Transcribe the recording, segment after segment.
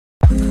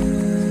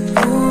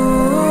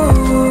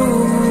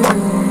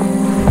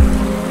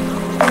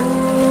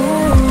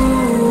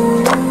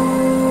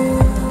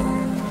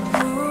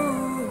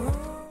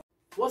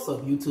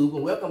YouTube,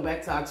 and welcome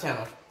back to our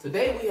channel.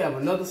 Today we have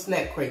another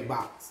snack crate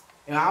box.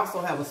 And I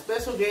also have a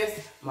special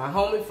guest, my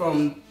homie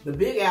from the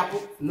Big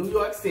Apple, New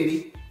York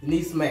City,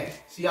 Denise Mack.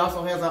 She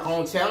also has her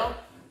own channel.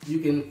 You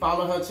can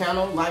follow her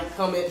channel, like,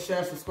 comment,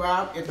 share,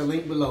 subscribe at the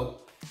link below.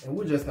 And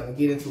we're just gonna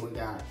get into it,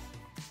 guys.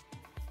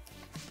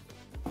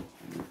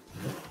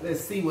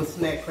 Let's see what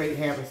snack crate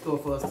have in store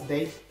for us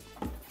today.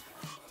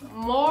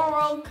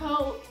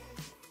 Morocco.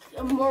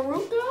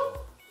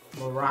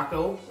 All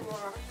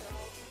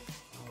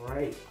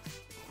right.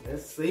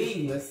 Let's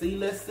see. That's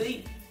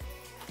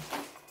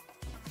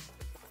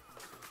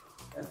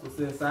what's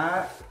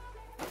inside.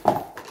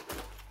 All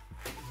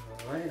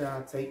right,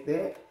 I'll take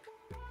that.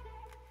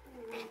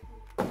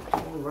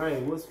 All right,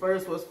 what's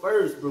first,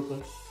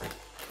 Brooklyn?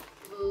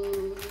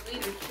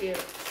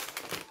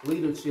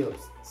 Leader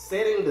chips.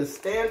 Setting the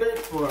standard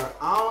for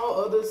all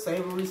other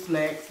savory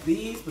snacks,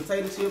 these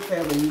potato chips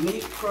have a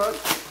unique crunch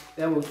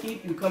that will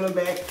keep you coming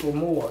back for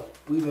more.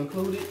 We've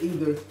included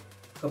either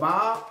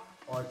kebab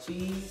or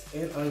cheese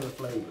and onion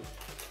flavor.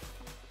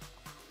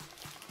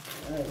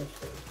 All right, let's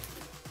see.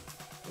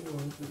 You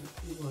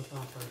want to try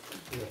first?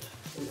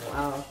 Yeah.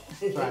 I'll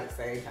try at the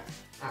same time.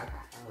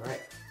 Okay. All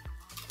right.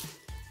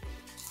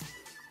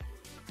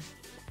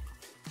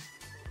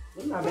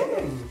 It's not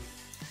bad.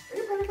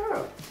 It's pretty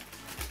good.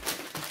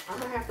 I'm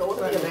gonna have to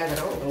order me a bag of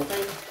those,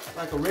 okay?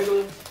 Like a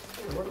regular,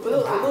 a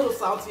little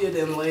saltier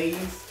than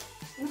Lay's.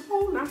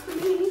 No, not for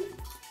me.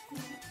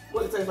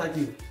 What it tastes like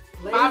you?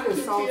 Lay's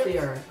is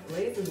saltier.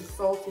 Lay's is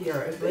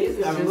saltier. Lay's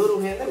is got a little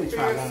hint. Let me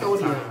try one more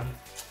time.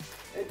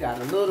 It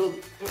got a little.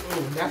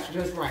 That's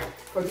just right.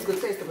 Cause you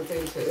could taste the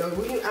potato chips.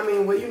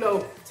 Well, you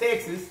know,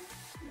 Texas,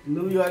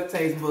 New York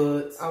taste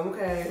buds.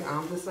 Okay,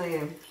 I'm just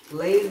saying.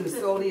 Lay's is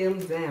sodium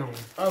down.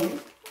 Oh.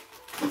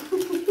 But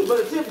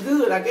the chip's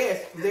good, I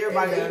guess. Cause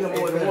everybody eating them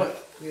more than once.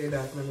 Yeah, it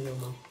does. Let me get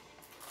more.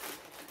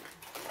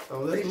 So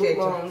let's move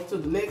on to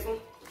the next one.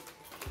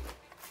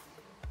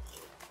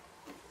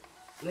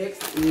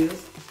 Next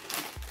is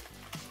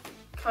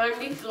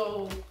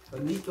Carnico's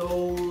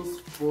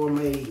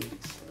Fromage.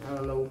 I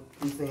don't know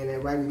if you're saying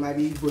that right. We might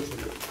be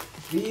butchering it.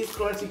 These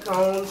crunchy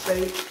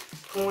cone-shaped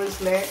corn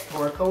snacks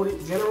are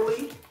coated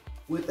generally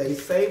with a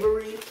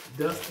savory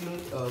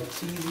dusting of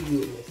cheesy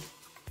goodness.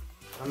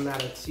 I'm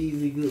not a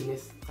cheesy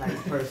goodness type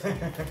of person.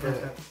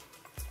 But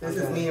this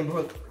is me and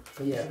Brooke.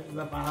 Yeah.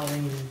 Remember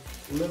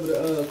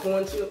the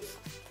corn chips?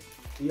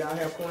 Do y'all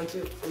have corn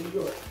chips in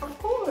New York? Of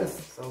course.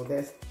 So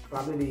that's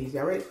probably these.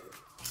 Y'all ready?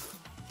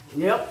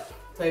 Yep.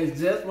 Tastes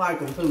just like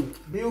them too.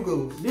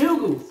 Bugles.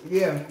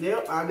 Yeah.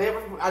 Yep. I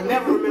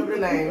never remember the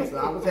name, so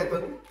I will have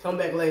to come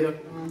back later,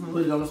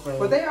 put it on the screen.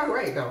 But they are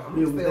great though.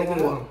 I'm still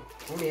on one.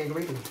 Only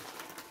ingredients.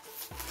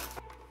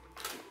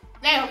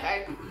 They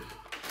okay.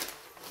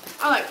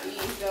 I like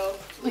these though.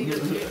 Leader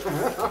chips.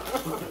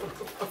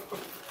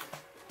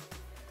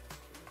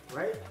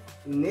 Right.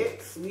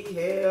 Next we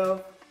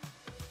have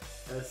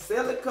a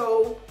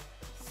Celico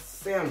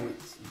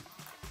sandwich.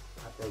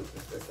 I think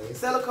that's the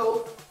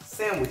Celico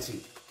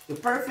sandwichy. The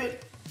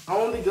perfect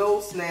on-the-go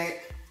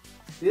snack.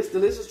 This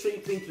delicious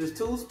treat features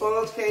 2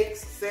 sponge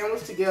cakes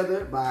sandwiched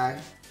together by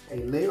a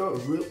layer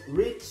of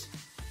rich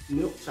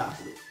milk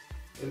chocolate.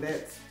 And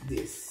that's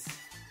this.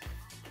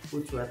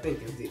 Which I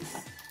think is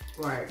this.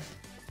 Right.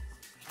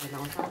 And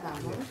on top of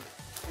that one.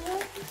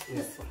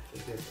 Yes.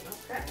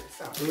 Okay.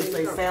 So let's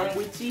say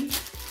sandwichy.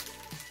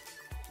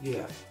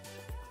 Yeah.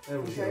 There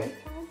we go.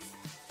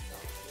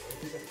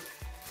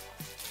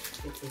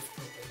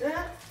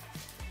 Yeah.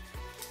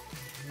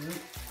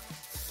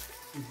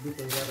 We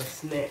can got a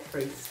snack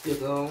crate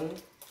stick on.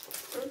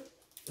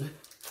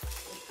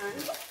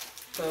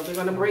 So we're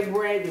gonna break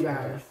bread, you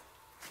guys.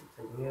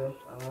 Yeah,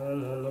 I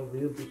don't want no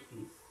real big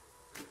piece.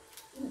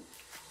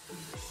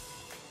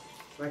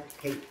 It's like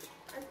a cake.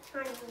 A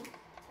tiny.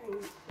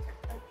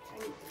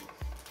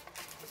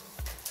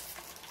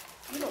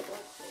 You don't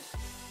like this.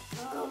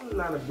 I'm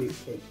not a big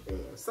cake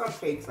fan. Some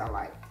cakes I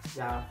like.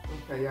 Y'all,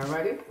 Okay, y'all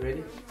ready?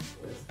 ready?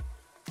 Yes.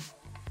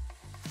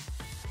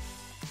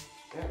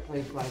 That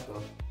tastes like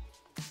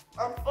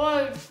A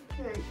fudge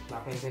cake. I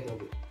can't think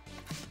of it.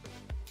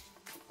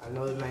 I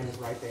know the name is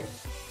right there.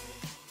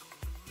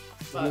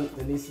 But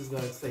Denise is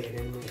gonna say it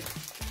in a minute.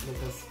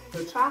 Because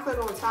the chocolate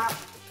on top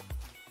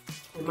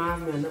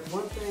reminds me of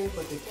one thing,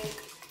 but the cake,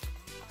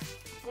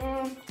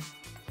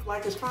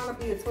 like it's trying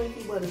to be a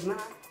Twinkie, but it's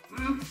not.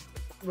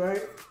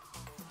 Right?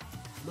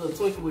 Little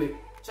Twinkie with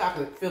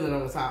chocolate filling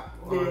on the top.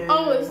 Yeah.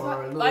 Oh, it's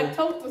or like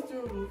toaster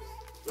strudels.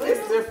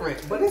 It's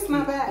different, But it's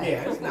not bad.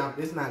 yeah, it's not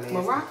nasty.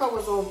 Morocco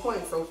was on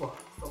point so far.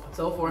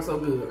 So far, so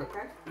good.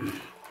 Okay.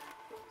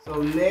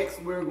 So next,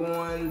 we're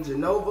going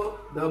Genova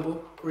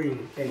double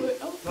cream cake.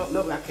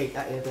 No, not cake.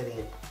 I add that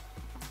in.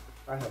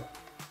 Right here.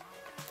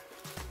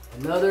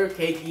 Another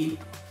cakey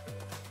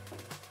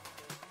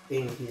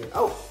thing here.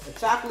 Oh, the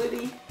chocolate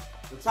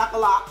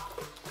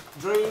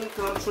dream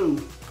come true.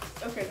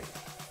 Okay.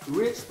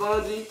 Rich,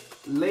 spongy,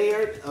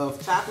 layered of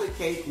chocolate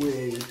cake with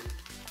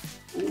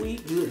a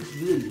ooey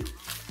goody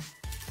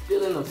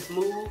filling of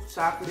smooth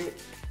chocolate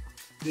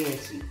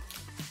ganchi.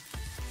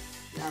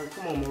 Y'all,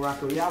 come on,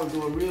 Morocco. Y'all was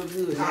doing real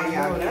good. I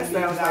know, that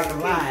sounds like a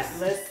lot.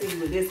 Let's see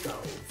where this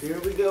goes. Here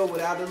we go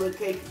without the little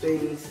cake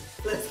things.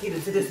 Let's get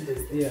into this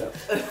business. Yeah.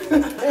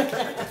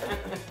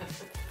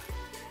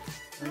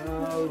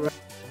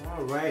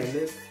 All right.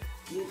 Let's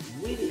get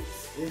with it.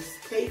 It's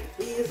cake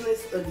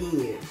business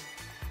again.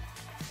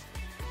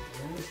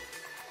 Right.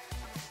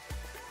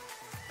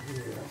 Yeah,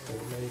 I should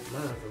have made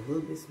mine a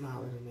little bit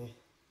smaller than that.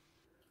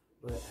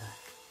 But,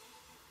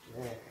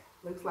 yeah.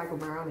 Looks like a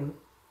brownie.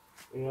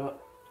 Yeah.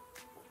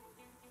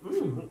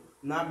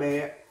 Not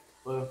bad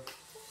for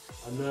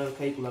another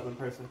cake loving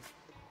person.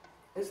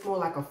 It's more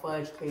like a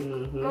fudge cake,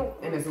 Mhm.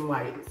 and it's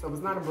light. So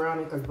it's not a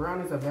brownie because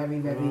brownies are very,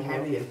 very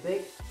heavy and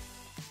thick.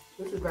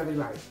 This is very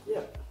light.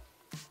 Yeah.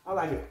 I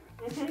like it.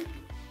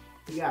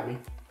 You got me.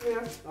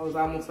 Yeah. I was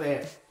almost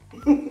sad.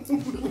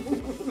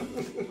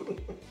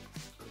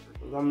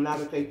 I'm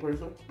not a cake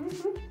person.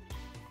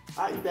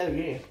 I'll eat that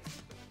again.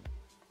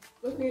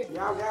 Look at it.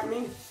 Y'all got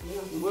me.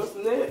 What's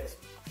next?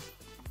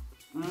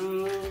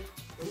 I'm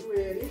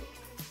ready.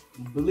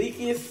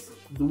 Bleakest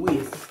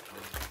Twist.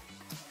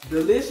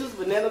 Delicious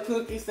vanilla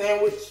cookie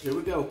sandwich. Here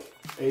we go.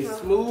 A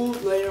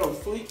smooth layer of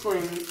sweet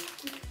cream.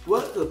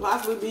 What could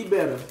possibly be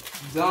better?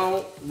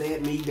 Don't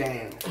let me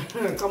down.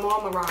 Come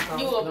on, Morocco.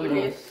 You up with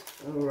this?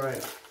 All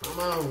right. Come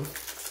on.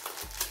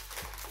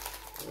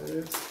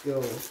 Let's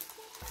go.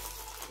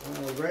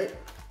 All right.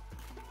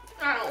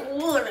 I don't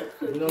want to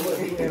cook. You know what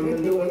we have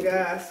been doing,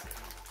 guys?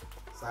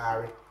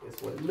 Sorry.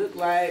 That's what it looked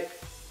like.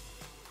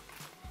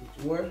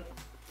 Which one?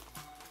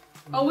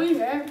 Oh, we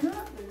have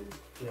nothing.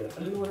 Yeah.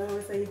 You know what I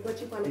always say? You put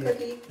you on the Yeah.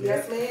 cookie?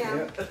 Yes, ma'am.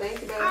 Yeah.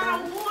 Thank you very I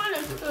much. don't want a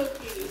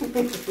cookie.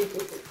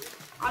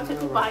 I'll take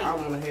a All right. I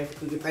bite. want to have a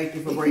cookie. Thank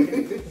you for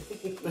breaking.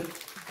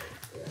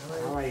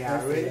 All right,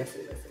 y'all ready? That's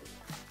it.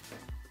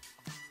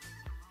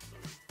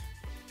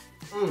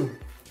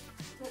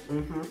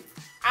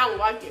 I don't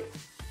like it.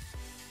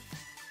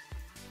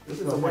 This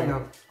is a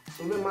winner.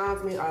 It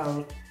reminds me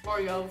of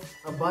Oreos.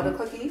 a butter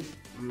cookie.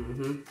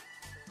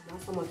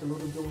 Not so much a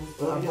little doom,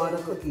 but a butter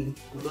cookie.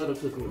 Butter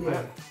cookie.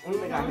 Yeah. I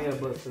think I had a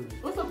butter cookie.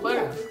 What's a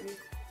butter cookie?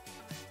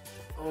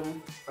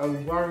 A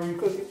buttery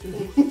cookie.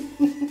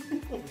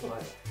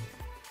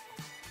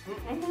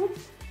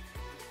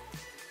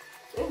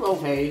 It's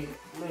okay.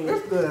 I mean,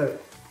 It's good.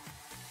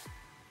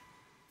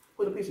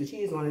 Put a piece of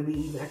cheese on it, be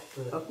even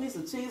extra a good. piece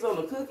of cheese on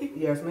a cookie?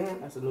 Yes, ma'am.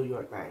 That's a New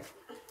York thing.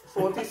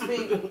 Salty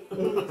speak.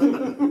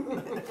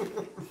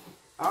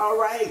 All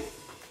right.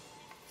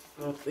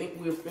 I think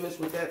we're finished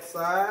with that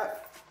side.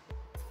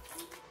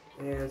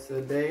 And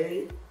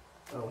today,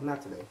 oh,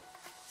 not today.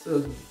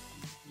 So,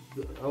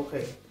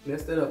 okay,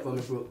 mess that up for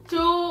me, Brooke.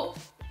 To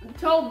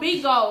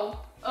Bigo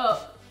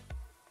up.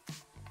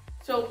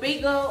 So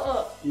Bigo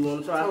up. You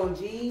want to try? So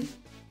G,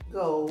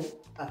 go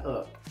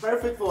Up.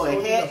 Perfect for a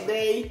hat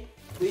day.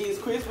 These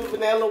crispy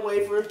vanilla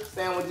wafer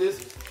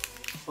sandwiches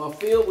are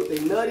filled with a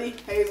nutty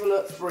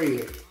hazelnut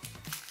spread.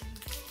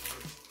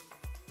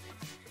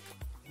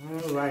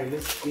 All right,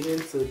 let's get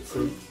into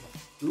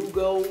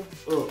Go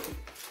Up.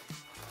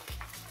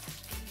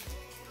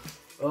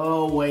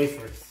 Oh,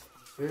 wafers.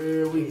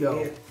 Here we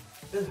go.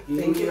 Give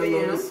Thank me you, a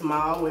little ma'am.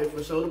 small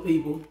wafer. Show the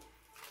people.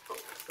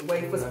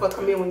 Wafers for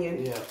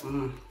communion. Yeah.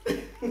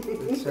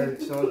 The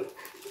church on it.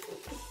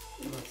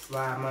 I'm gonna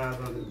slide mine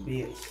under the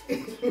bench.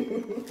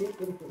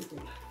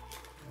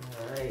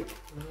 Alright.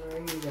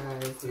 Alright, you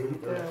guys. Here we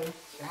go.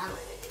 Challenge.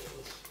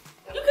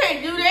 You can't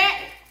do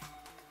that.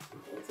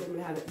 Tell me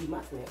how to eat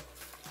my snack.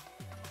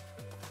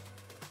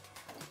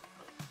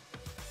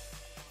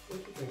 What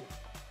you think?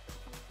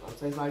 Don't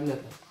taste like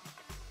nothing.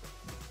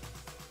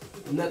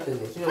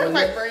 Nothingness. You know Tastes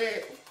what I like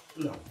bread.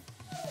 mean? No.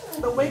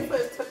 The wafer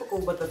is typical,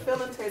 but the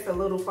filling tastes a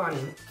little funny.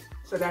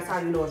 So that's how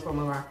you know it's from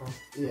Morocco.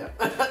 Yeah.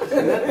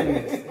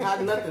 Nothingness. How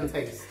nothing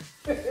tastes.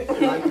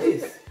 Like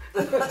this.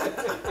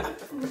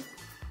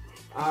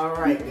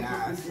 Alright,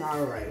 guys.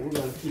 Alright. We're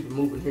going to keep it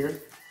moving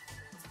here.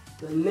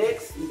 The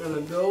next, we're going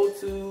to go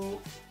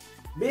to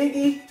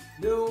Biggie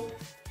Do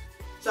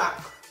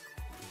Choc.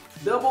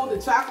 Double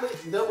the chocolate,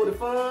 double the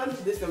fun.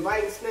 This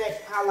inviting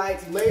snack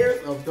highlights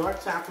layers of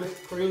dark chocolate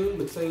cream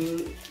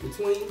between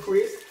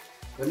crisp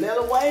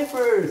vanilla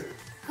wafers.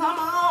 Come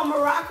on,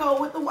 Morocco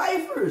with the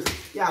wafers.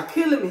 Y'all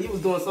killing me. You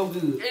was doing so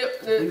good.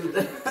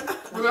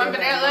 Remember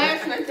that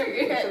last night?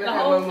 It had the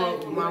whole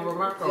thing. My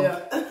Morocco. Yeah.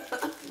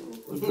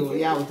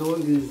 Y'all was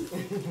doing good.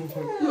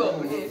 You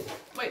open this.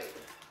 Wait.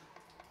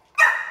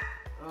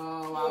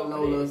 Oh, our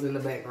Lola's in the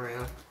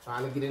background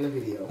trying to get in the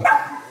video.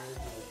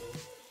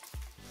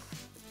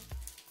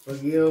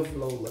 Forgive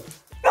Lola.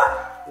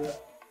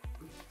 Yep.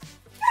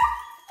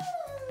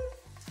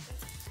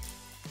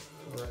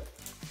 Alright.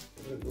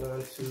 We're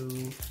going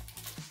to,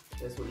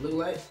 that's what it look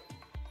like.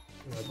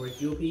 I'm gonna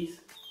break you a piece.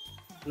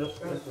 Nope,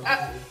 that's not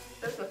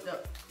That's what's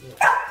up. yeah.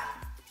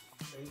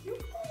 Thank you.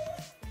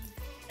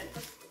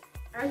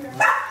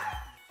 Okay.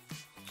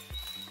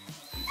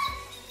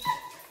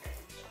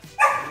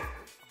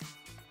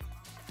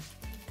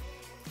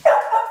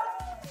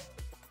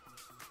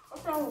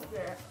 What's wrong with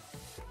that?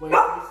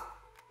 Wafers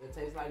that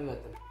taste like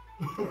nothing.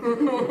 I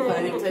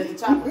didn't even taste the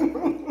chocolate.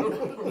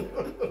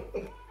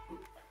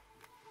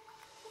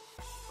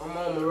 Come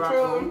on,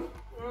 Morocco.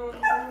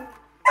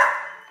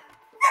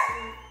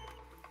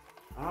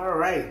 All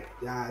right,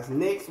 guys.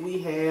 Next we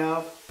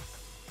have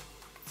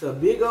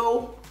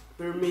Tobago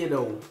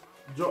Piramido.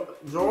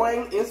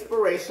 Drawing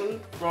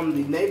inspiration from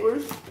the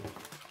neighbors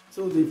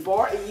to the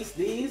far east,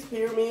 these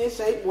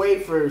pyramid-shaped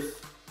wafers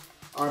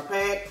are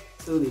packed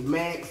to the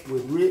max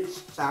with rich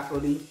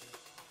chocolatey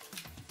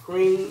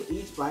cream.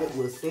 Each bite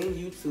will send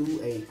you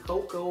to a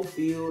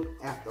cocoa-filled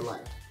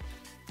afterlife.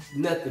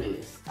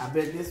 Nothingness. I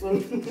bet this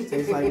one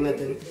tastes like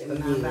nothing.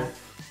 Again.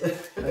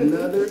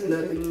 Another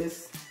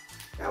nothingness.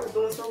 I was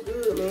doing so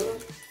good, man.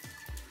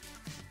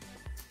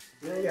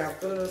 Now y'all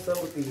filling us up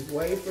with these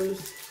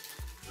wafers.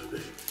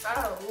 I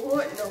don't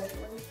want no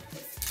one.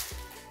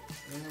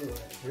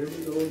 Alright, here we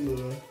go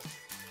again.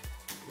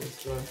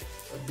 This one,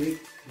 a big,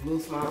 little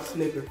small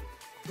Snicker.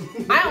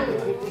 I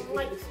don't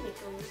like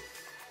Snickers.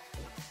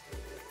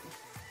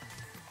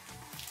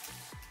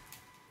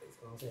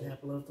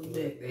 Apple of the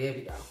neck. There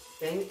we go.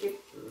 Thank you.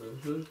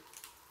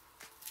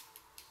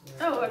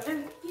 Oh, I'm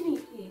getting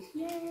this. Yay.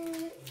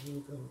 Here we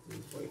go with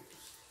these wafers.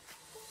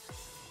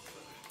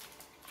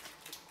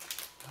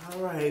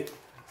 Alright,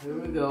 here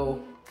we go.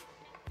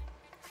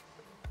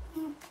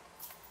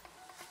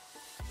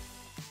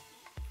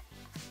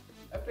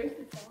 I taste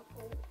the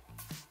chocolate.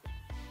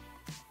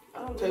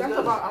 I'll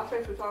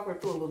taste the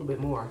chocolate too a little bit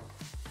more.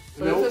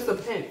 So Nope. it's just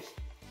a pinch.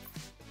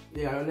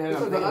 Yeah, and then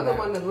Because I'm the other thinking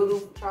one, the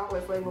little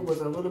chocolate flavor was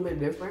a little bit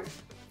different.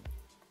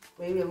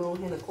 Maybe a little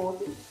hint of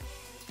coffee.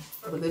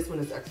 But this one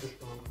is extra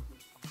strong.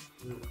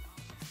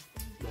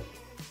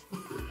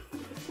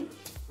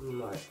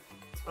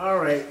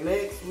 Alright,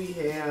 next we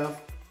have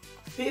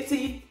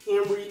Petit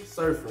Henry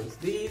Surfers.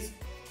 These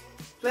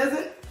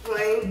pleasant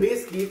plain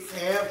biscuits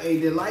have a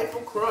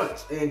delightful crunch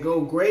and go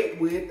great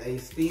with a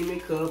steamy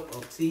cup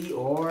of tea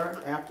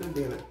or after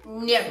dinner.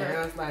 Never.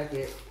 Sounds like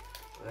it.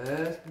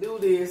 Let's do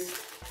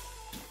this.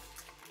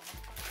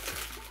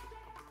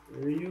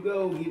 There you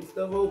go. Get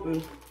stuff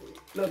open.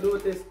 No, do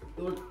it this.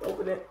 Do it.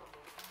 Open it.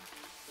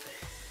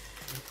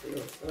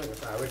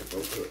 It's already so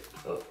good.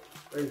 Oh,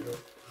 there you go.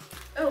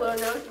 Oh, well,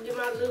 now I can get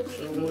my little bit.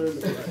 Don't worry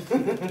about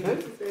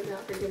it. She said now I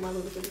can get my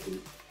little bit of tea.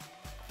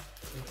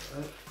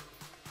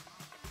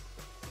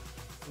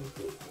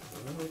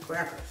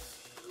 Crackers.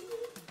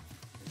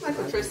 Like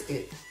a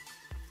Triscuit.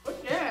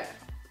 What's that?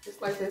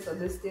 Just like this, a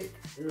biscuit.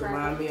 It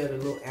reminds me of the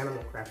little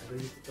animal crackers that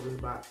used to come in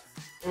the box.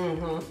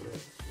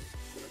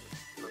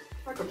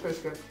 Like a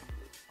Triscuit.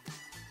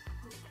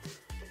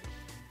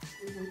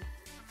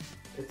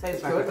 It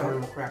tastes like an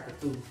animal cracker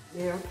too.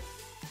 Yeah.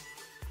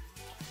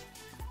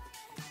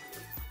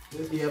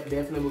 This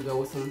definitely would go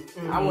with some.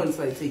 I wouldn't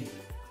say tea,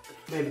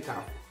 maybe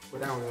coffee,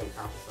 but I don't like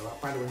coffee, so I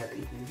probably would have to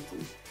eat these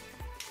too.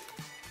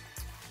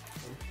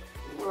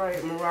 All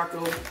right,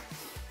 Morocco.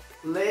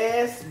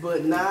 Last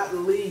but not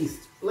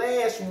least,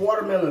 Flash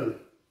Watermelon.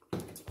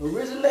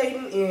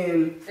 Originating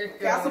in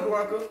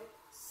Casablanca,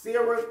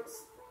 Syrica,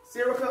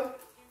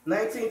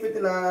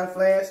 1959,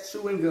 Flash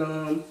chewing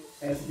gum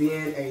has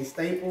been a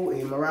staple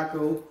in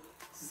Morocco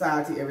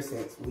society ever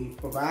since. We've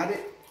provided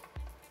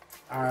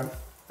our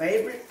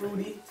favorite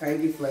fruity,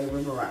 tangy flavor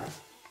variety.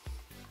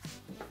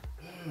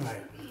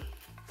 Alright,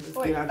 let's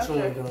get our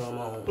chewing gum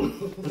on.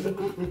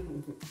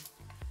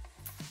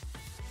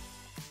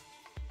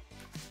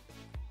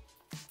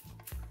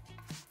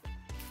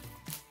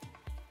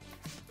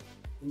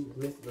 You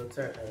missed the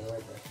turn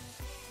right there.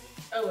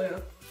 Oh,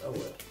 well. Oh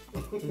well.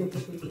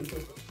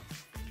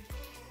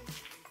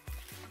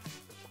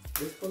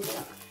 Just pull it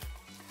out.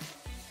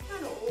 I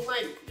don't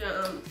like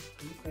gum.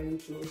 Okay, you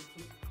choose.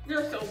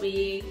 They're so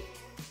big.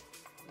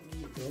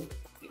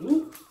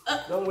 Ooh,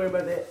 don't worry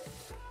about that.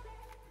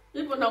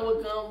 People know what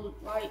gum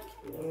looks like.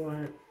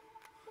 Alright.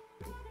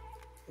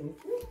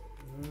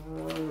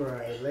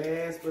 Alright,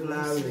 last but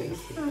not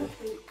least.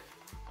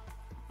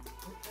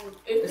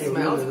 It Hey,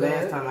 smells the good.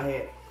 last time I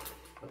had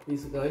a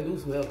piece of gum, it do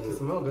smell It good.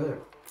 smells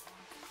good.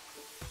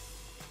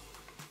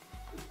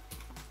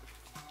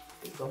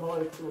 It's the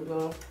hardest chewing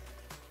gum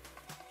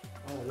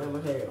I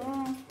never had.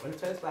 It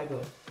tastes like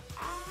a.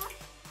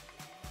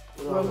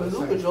 Well, the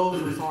Luca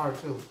Joe's was hard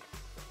too.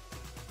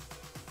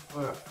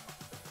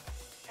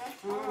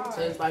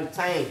 Tastes like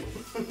Tang.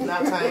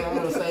 Not Tang, I'm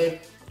gonna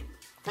say.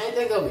 Can't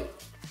think of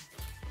it.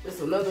 It's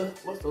another,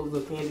 what's those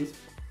little candies?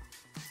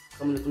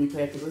 Come in the 3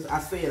 packages. I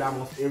say it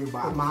almost every The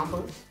box.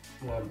 Mamba.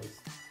 Mambas.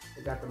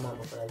 They got the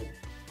Mamba flavor.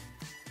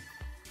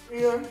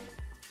 Yeah.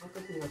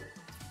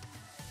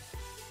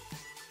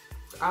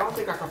 I don't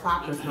think I can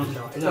pop this one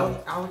though.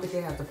 No. I don't think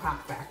it has the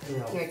pop factor. No.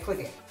 You can't click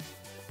it.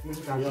 You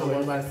just gotta You show don't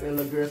want it. nobody saying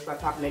little girl stop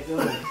popping that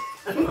gum.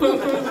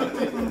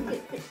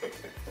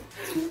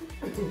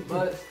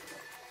 But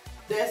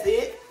that's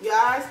it,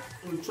 guys.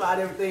 We've tried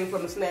everything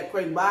from the Snap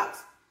Crate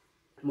box.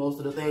 Most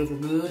of the things were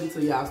good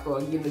until y'all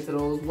start getting into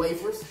those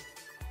wafers.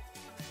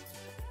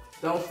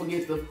 Don't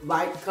forget to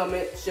like,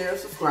 comment, share,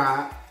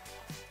 subscribe.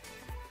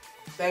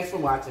 Thanks for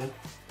watching.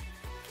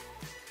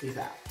 Peace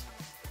out.